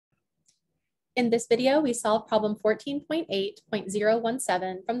In this video, we solved problem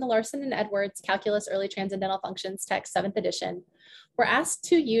 14.8.017 from the Larson and Edwards Calculus Early Transcendental Functions text, 7th edition. We're asked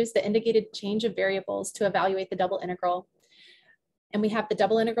to use the indicated change of variables to evaluate the double integral. And we have the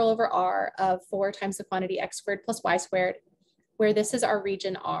double integral over R of 4 times the quantity x squared plus y squared, where this is our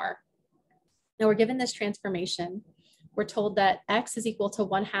region R. Now we're given this transformation. We're told that x is equal to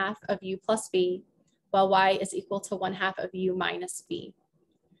 1/2 of u plus v, while y is equal to 1/2 of u minus v.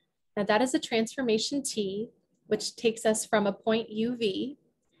 Now that is a transformation t, which takes us from a point uv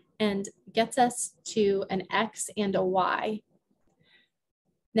and gets us to an x and a y.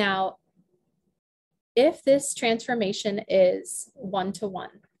 Now, if this transformation is 1-to-1,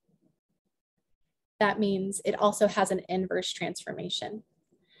 that means it also has an inverse transformation.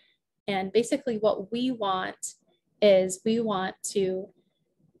 And basically what we want is we want to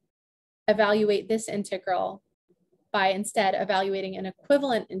evaluate this integral by instead evaluating an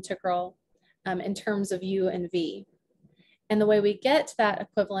equivalent integral in terms of u and v. And the way we get to that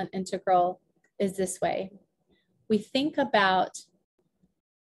equivalent integral is this way. We think about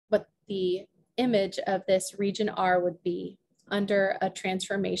what the image of this region R would be under a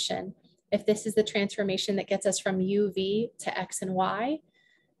transformation. If this is the transformation that gets us from uv to x and y,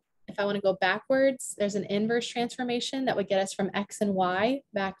 if I want to go backwards, there's an inverse transformation that would get us from x and y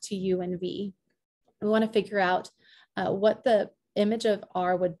back to u and v. We want to figure out what the image of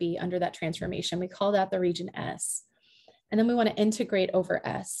R would be under that transformation. We call that the region S. And then we want to integrate over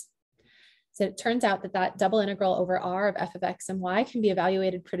S. So it turns out that that double integral over R of f of x and y can be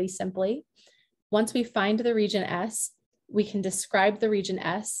evaluated pretty simply. Once we find the region S, we can describe the region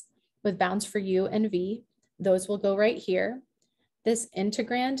S with bounds for u and v. Those will go right here. This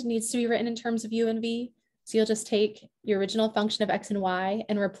integrand needs to be written in terms of u and v. So you'll just take your original function of x and y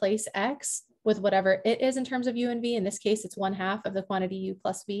and replace x with whatever it is in terms of u and v. In this case, it's 1/2 of the quantity u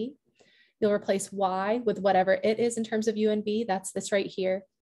plus v. You'll replace y with whatever it is in terms of u and v. That's this right here.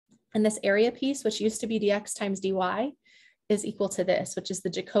 And this area piece, which used to be dx times dy, is equal to this, which is the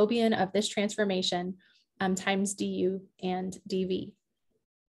Jacobian of this transformation times du and dv.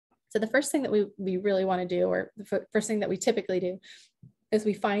 So the first thing that we really want to do, or the first thing that we typically do, is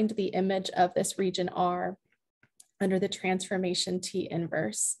we find the image of this region R under the transformation T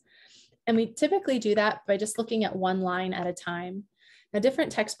inverse. And we typically do that by just looking at one line at a time. Now,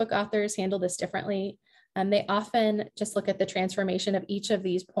 different textbook authors handle this differently. They often just look at the transformation of each of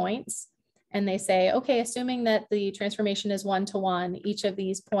these points, and they say, okay, assuming that the transformation is 1-to-1, each of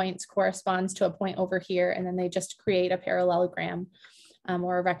these points corresponds to a point over here, and then they just create a parallelogram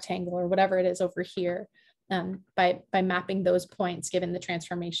or a rectangle or whatever it is over here by mapping those points given the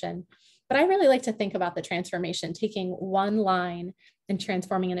transformation. But I really like to think about the transformation, taking one line and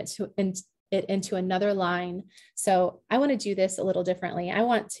transforming it into another line. So I want to do this a little differently. I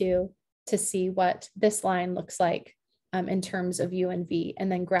want to see what this line looks like in terms of u and v,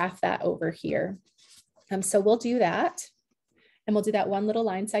 and then graph that over here. So we'll do that, and we'll do that one little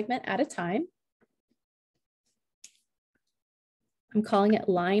line segment at a time. I'm calling it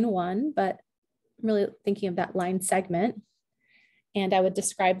line 1, but I'm really thinking of that line segment. And I would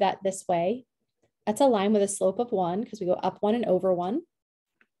describe that this way. That's a line with a slope of 1 because we go up 1 and over 1.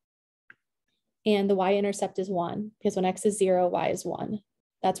 And the y-intercept is 1 because when x is 0, y is 1.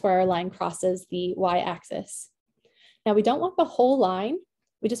 That's where our line crosses the y-axis. Now we don't want the whole line.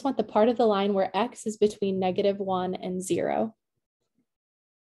 We just want the part of the line where x is between -1 and 0.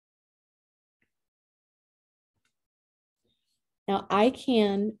 Now I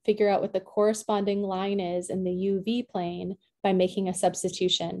can figure out what the corresponding line is in the UV plane by making a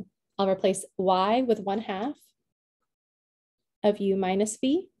substitution. I'll replace y with 1/2 of u minus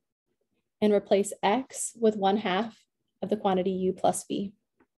v and replace x with 1/2 of the quantity u plus v.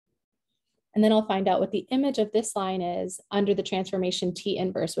 And then I'll find out what the image of this line is under the transformation T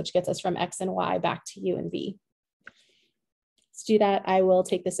inverse, which gets us from x and y back to u and v. To do that, I will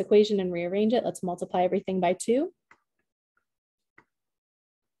take this equation and rearrange it. Let's multiply everything by 2.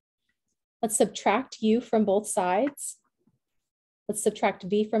 Let's subtract u from both sides. Let's subtract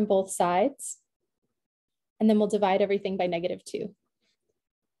v from both sides. And then we'll divide everything by -2.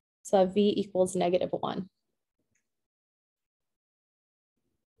 So v equals -1.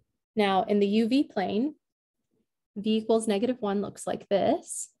 Now in the UV plane, v equals -1 looks like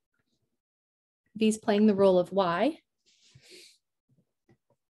this. V is playing the role of y.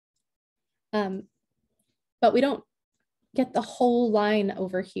 But we don't get the whole line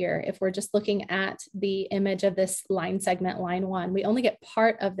over here if we're just looking at the image of this line segment, line 1. We only get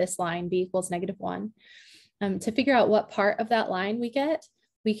part of this line, v equals -1. To figure out what part of that line we get,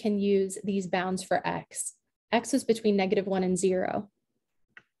 we can use these bounds for x. X is between -1 and 0.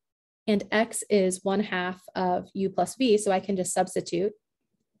 And x is 1/2 of u plus v, so I can just substitute.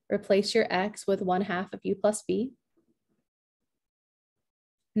 Replace your x with 1/2 of u plus v.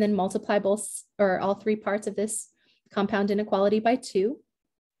 And then multiply both or all three parts of this compound inequality by 2.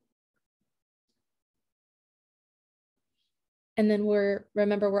 And then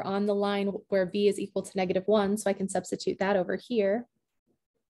remember, we're on the line where v is equal to -1, so I can substitute that over here.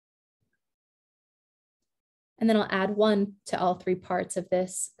 And then I'll add 1 to all three parts of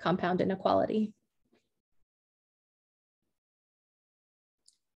this compound inequality.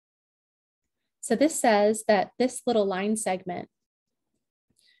 So this says that this little line segment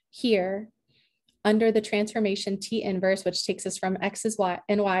here, under the transformation t inverse, which takes us from x's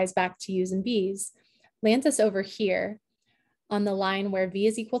and y's back to u's and v's, lands us over here on the line where v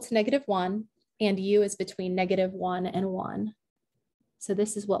is equal to -1 and u is between -1 and 1. So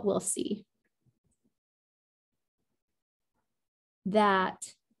this is what we'll see.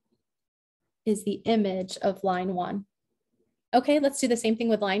 That is the image of line 1. Okay, let's do the same thing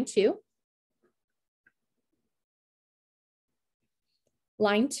with line 2.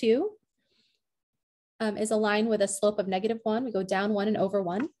 Line 2 is a line with a slope of -1. We go down 1 and over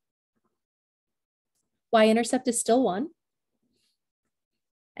 1. Y-intercept is still 1.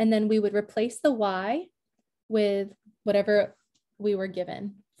 And then we would replace the y with whatever we were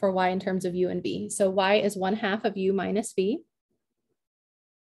given for y in terms of u and v. So y is 1/2 of u minus v.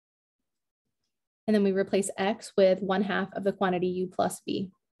 And then we replace x with 1/2 of the quantity u plus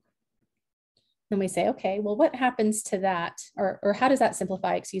v. Then we say, okay, well, what happens to that? Or how does that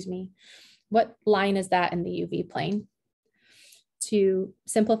simplify, excuse me? What line is that in the UV plane? To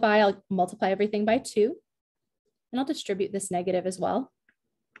simplify, I'll multiply everything by 2, and I'll distribute this negative as well.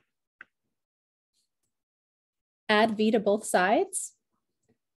 Add v to both sides,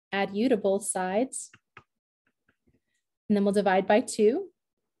 add u to both sides, and then we'll divide by 2.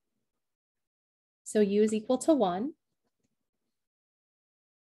 So u is equal to 1.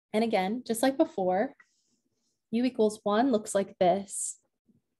 And again, just like before, u equals 1 looks like this.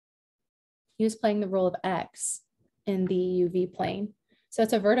 U is playing the role of x in the UV plane. So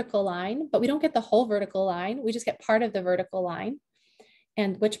it's a vertical line, but we don't get the whole vertical line. We just get part of the vertical line.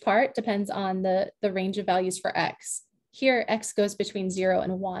 And which part depends on the range of values for x. Here, x goes between 0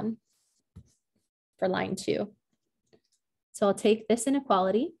 and 1 for line 2. So I'll take this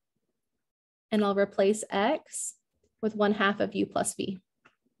inequality and I'll replace x with 1/2 of u plus v.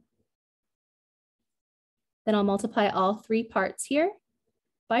 Then I'll multiply all three parts here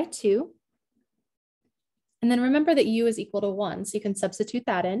by 2. And then remember that u is equal to 1, so you can substitute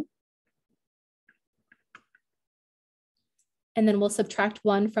that in. And then we'll subtract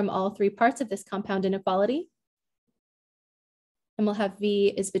 1 from all three parts of this compound inequality. And we'll have v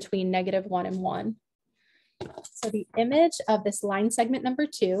is between -1 and 1. So the image of this line segment number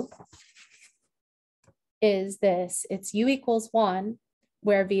 2 is this. It's u equals 1,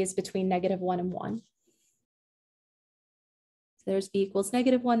 where v is between -1 and 1. So there's v equals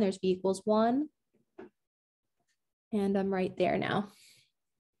 -1, there's v equals 1. And I'm right there now.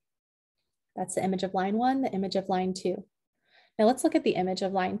 That's the image of line 1, the image of line 2. Now let's look at the image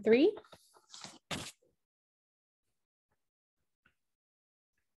of line 3.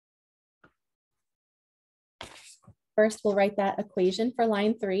 First, we'll write that equation for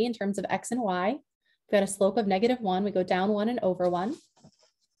line 3 in terms of x and y. We've got a slope of -1, we go down 1 and over 1.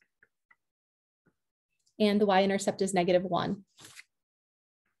 And the y-intercept is -1.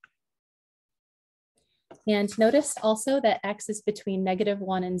 And notice also that x is between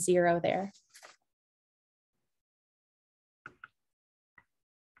 -1 and 0 there.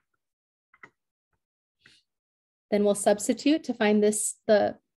 Then we'll substitute to find this,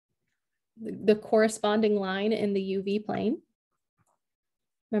 the corresponding line in the UV plane.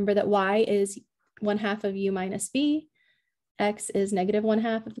 Remember that y is 1/2 of u minus v, x is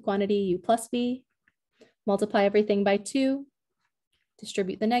 -1/2 of the quantity u plus v. Multiply everything by 2,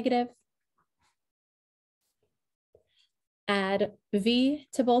 distribute the negative. Add v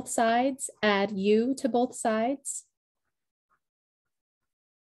to both sides, add u to both sides.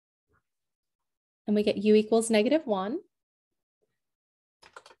 And we get u equals -1.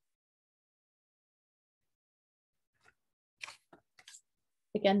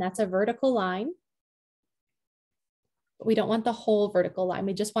 Again, that's a vertical line. But we don't want the whole vertical line.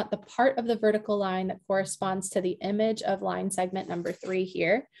 We just want the part of the vertical line that corresponds to the image of line segment number 3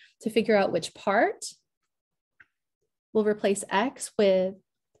 here. To figure out which part, we'll replace x with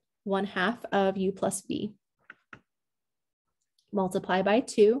 1/2 of u plus v. Multiply by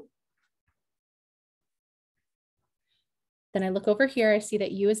 2. Then I look over here, I see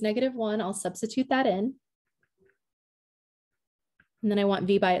that u is -1. I'll substitute that in. And then I want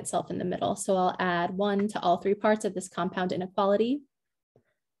V by itself in the middle. So I'll add 1 to all 3 parts of this compound inequality.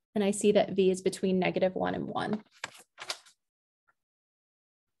 And I see that V is between -1 and 1.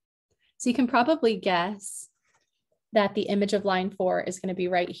 So you can probably guess that the image of line 4 is going to be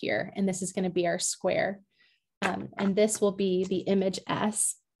right here. And this is going to be our square. And this will be the image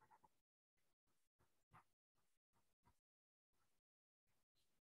S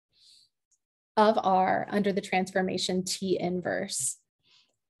of R under the transformation T inverse.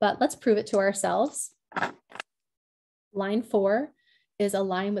 But let's prove it to ourselves. Line 4 is a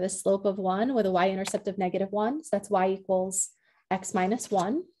line with a slope of 1 with a y-intercept of -1. So that's y equals x minus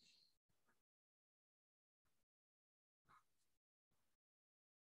 1.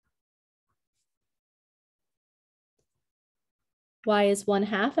 Y is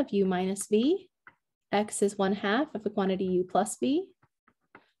 1/2 of u minus v. X is 1/2 of the quantity u plus v.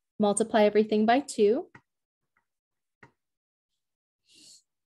 Multiply everything by 2.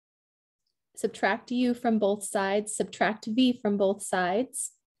 Subtract u from both sides, subtract v from both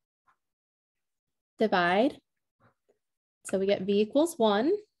sides. Divide. So we get v equals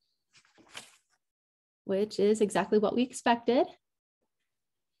 1, which is exactly what we expected.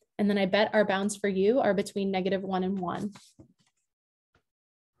 And then I bet our bounds for u are between -1 and 1.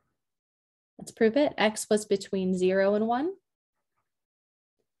 Let's prove it. X was between 0 and 1.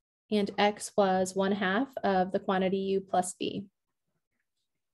 And X was 1/2 of the quantity u plus v.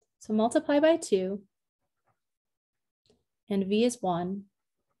 So multiply by 2. And v is 1.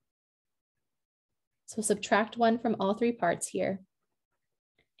 So subtract 1 from all 3 parts here.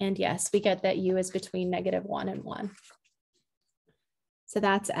 And yes, we get that u is between -1 and 1. So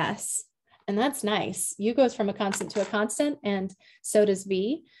that's S. And that's nice. U goes from a constant to a constant, and so does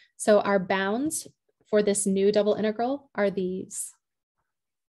v. So our bounds for this new double integral are these.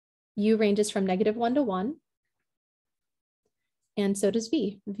 U ranges from -1 to 1. And so does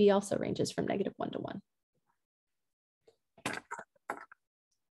v. V also ranges from -1 to 1.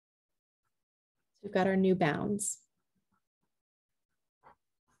 We've got our new bounds.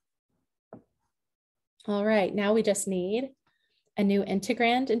 All right, now we just need a new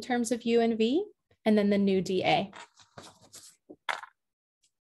integrand in terms of u and v, and then the new dA.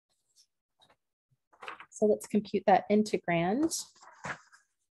 So let's compute that integrand.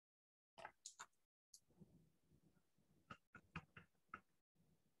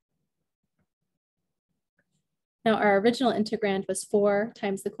 Now our original integrand was 4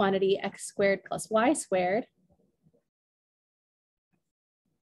 times the quantity x squared plus y squared.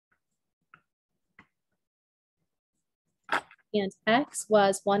 And x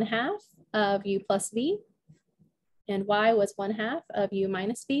was 1/2 of u plus v, and y was 1/2 of u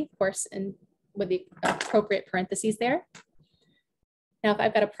minus v, of course, and with the appropriate parentheses there. Now, if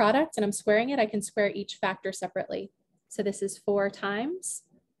I've got a product and I'm squaring it, I can square each factor separately. So this is 4 times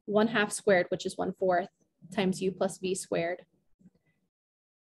 1/2 squared, which is 1/4, times u plus v squared.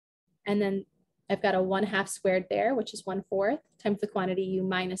 And then I've got a 1/2 squared there, which is 1/4, times the quantity u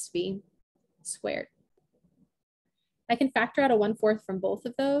minus v squared. I can factor out a 1/4 from both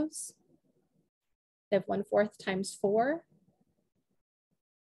of those. I have 1/4 times 4.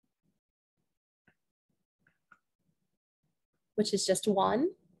 Which is just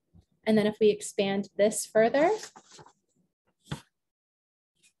 1. And then if we expand this further,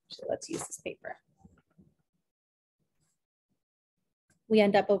 so let's use this paper. We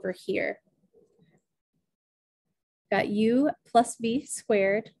end up over here. Got u plus v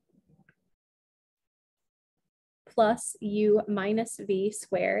squared plus u minus v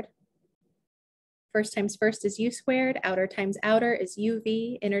squared. First times first is u squared, outer times outer is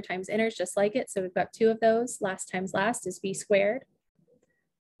uv, inner times inner is just like it. So we've got 2 of those. Last times last is v squared.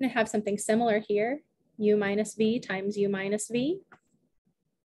 I'm gonna have something similar here, u minus v times u minus v.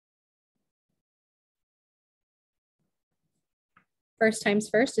 First times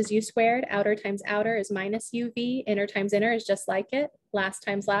first is u squared, outer times outer is minus uv, inner times inner is just like it. Last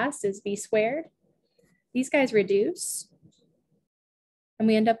times last is v squared. These guys reduce. And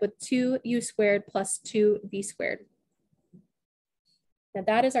we end up with 2u squared plus 2v squared. Now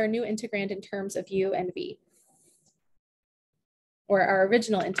that is our new integrand in terms of u and v, or our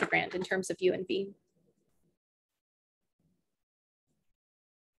original integrand in terms of u and v.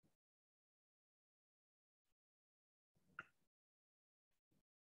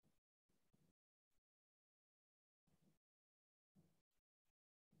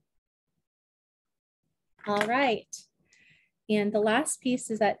 All right. And the last piece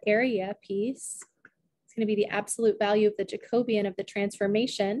is that area piece. It's going to be the absolute value of the Jacobian of the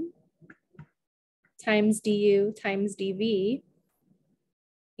transformation times du times dv.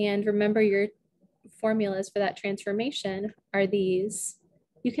 And remember, your formulas for that transformation are these.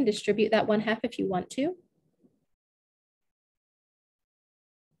 You can distribute that 1/2 if you want to.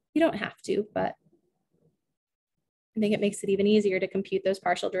 You don't have to, but I think it makes it even easier to compute those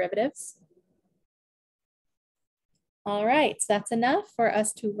partial derivatives. All right, so that's enough for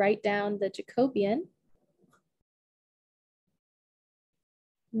us to write down the Jacobian.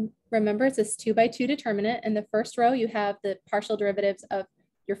 Remember, it's this 2x2 determinant. In the first row, you have the partial derivatives of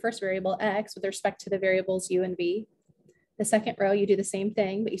your first variable x with respect to the variables u and v. The second row, you do the same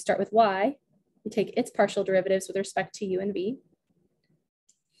thing, but you start with y. You take its partial derivatives with respect to u and v.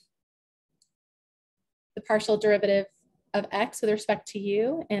 The partial derivative of x with respect to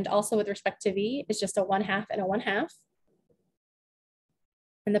u and also with respect to v is just a 1/2 and a 1/2.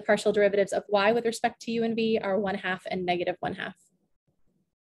 And the partial derivatives of y with respect to u and v are 1/2 and -1/2.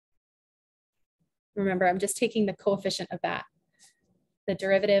 Remember, I'm just taking the coefficient of that. The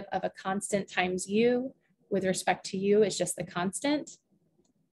derivative of a constant times u with respect to u is just the constant.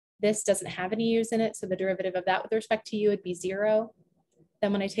 This doesn't have any u's in it, so the derivative of that with respect to u would be 0.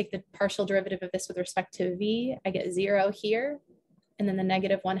 Then when I take the partial derivative of this with respect to v, I get 0 here, and then the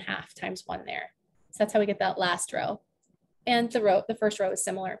 -1/2 times 1 there. So that's how we get that last row. And the first row is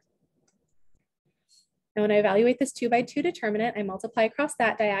similar. Now when I evaluate this 2x2 determinant, I multiply across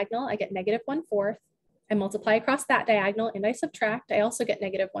that diagonal, I get -1/4. I multiply across that diagonal and I subtract, I also get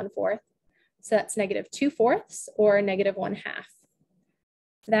 -1/4. So that's -2/4 or -1/2.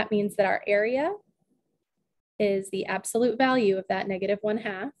 So that means that our area is the absolute value of that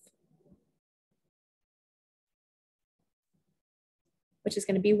 -1/2, which is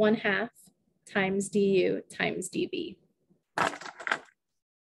going to be 1/2 times du times dv.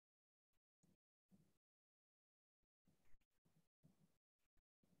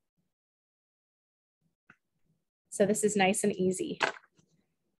 So this is nice and easy.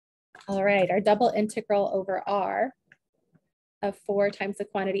 All right, our double integral over r of 4 times the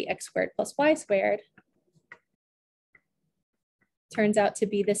quantity x squared plus y squared turns out to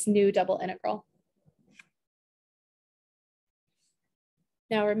be this new double integral.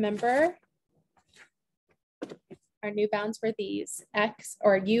 Now remember, our new bounds were these. X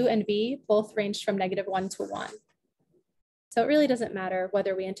or u and v both ranged from -1 to 1. So it really doesn't matter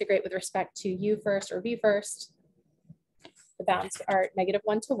whether we integrate with respect to u first or v first. The bounds are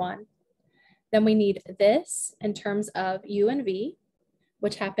 -1 to 1. Then we need this in terms of u and v,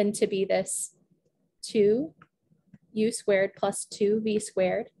 which happen to be this 2u squared plus 2v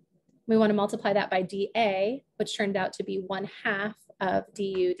squared. We want to multiply that by dA, which turned out to be 1/2 of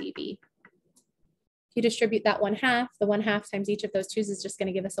du dv. If you distribute that 1/2, the 1/2 times each of those 2's is just going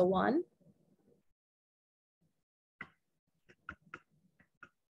to give us a 1.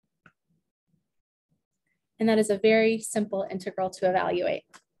 And that is a very simple integral to evaluate.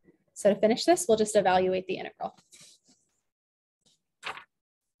 So to finish this, we'll just evaluate the integral.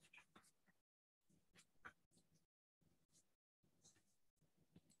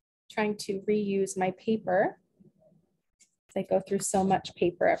 Trying to reuse my paper. I go through so much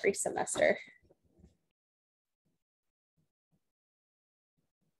paper every semester.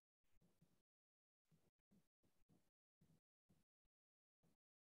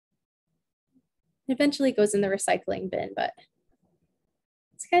 It eventually goes in the recycling bin, but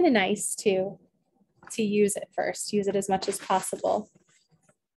it's kind of nice to use it first, use it as much as possible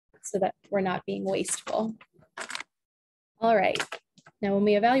so that we're not being wasteful. All right, now when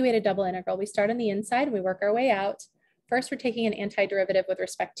we evaluate a double integral, we start on the inside and we work our way out. First, we're taking an antiderivative with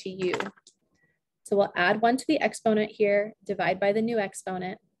respect to u. So we'll add 1 to the exponent here, divide by the new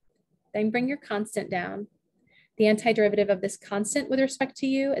exponent, then bring your constant down. The antiderivative of this constant with respect to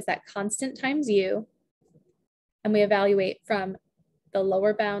u is that constant times u, and we evaluate from the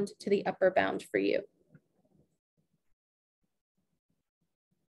lower bound to the upper bound for u.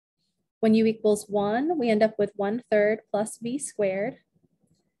 When u equals 1, we end up with 1/3 plus v squared.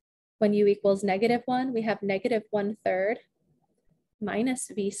 When u equals -1, we have -1/3 minus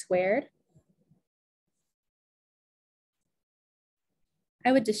v squared.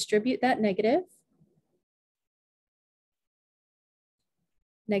 I would distribute that negative.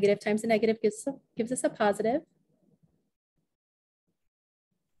 Negative times a negative gives us a positive.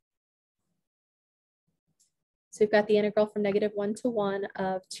 So we've got the integral from -1 to 1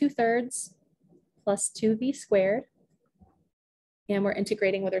 of 2/3 plus 2v squared. And we're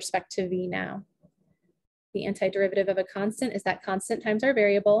integrating with respect to v now. The antiderivative of a constant is that constant times our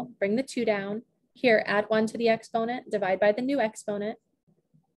variable. Bring the 2 down. Here, add 1 to the exponent, divide by the new exponent,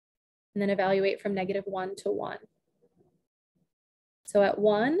 and then evaluate from -1 to 1. So at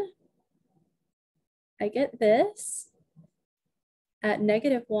 1, I get this. At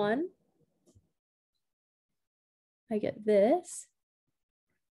 -1, I get this.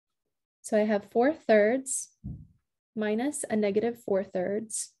 So I have 4/3 minus a negative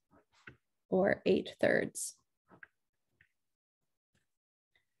 4/3 or 8/3.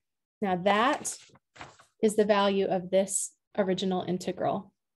 Now that is the value of this original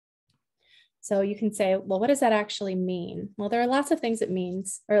integral. So you can say, well, what does that actually mean? Well, there are lots of things it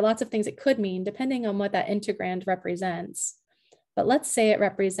means, or lots of things it could mean, depending on what that integrand represents. But let's say it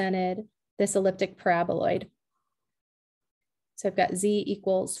represented this elliptic paraboloid. So I've got z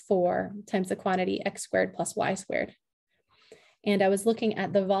equals 4 times the quantity x squared plus y squared. And I was looking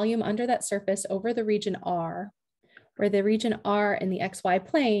at the volume under that surface over the region R, where the region R in the xy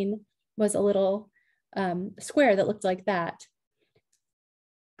plane was a little square that looked like that.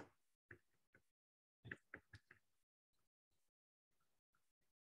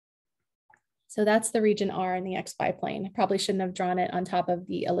 So that's the region R in the xy plane. I probably shouldn't have drawn it on top of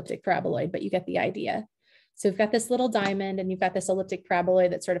the elliptic paraboloid, but you get the idea. So we've got this little diamond and you've got this elliptic paraboloid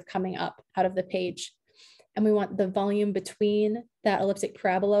that's sort of coming up out of the page. And we want the volume between that elliptic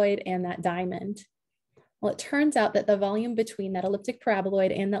paraboloid and that diamond. Well, it turns out that the volume between that elliptic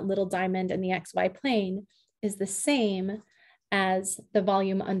paraboloid and that little diamond in the xy plane is the same as the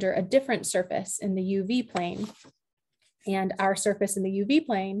volume under a different surface in the UV plane. And our surface in the UV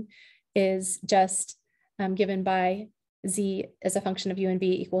plane is just given by z as a function of u and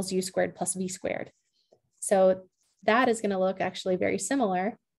v equals u squared plus v squared. So that is going to look actually very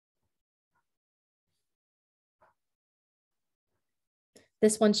similar.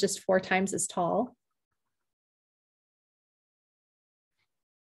 This one's just 4 times as tall.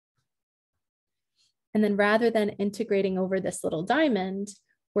 And then rather than integrating over this little diamond,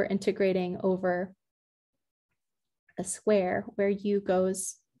 we're integrating over a square where u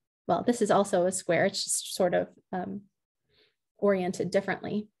goes, well, this is also a square, it's just sort of oriented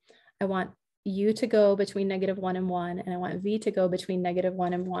differently. I want u to go between -1 and 1, and I want v to go between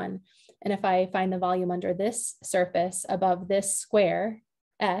 -1 and 1. And if I find the volume under this surface above this square,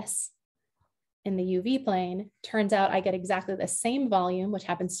 S, in the UV plane, turns out I get exactly the same volume, which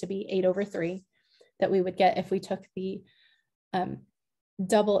happens to be 8/3, that we would get if we took the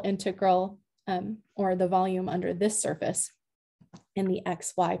double integral or the volume under this surface in the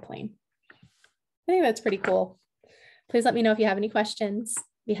XY plane. I think that's pretty cool. Please let me know if you have any questions.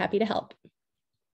 Be happy to help.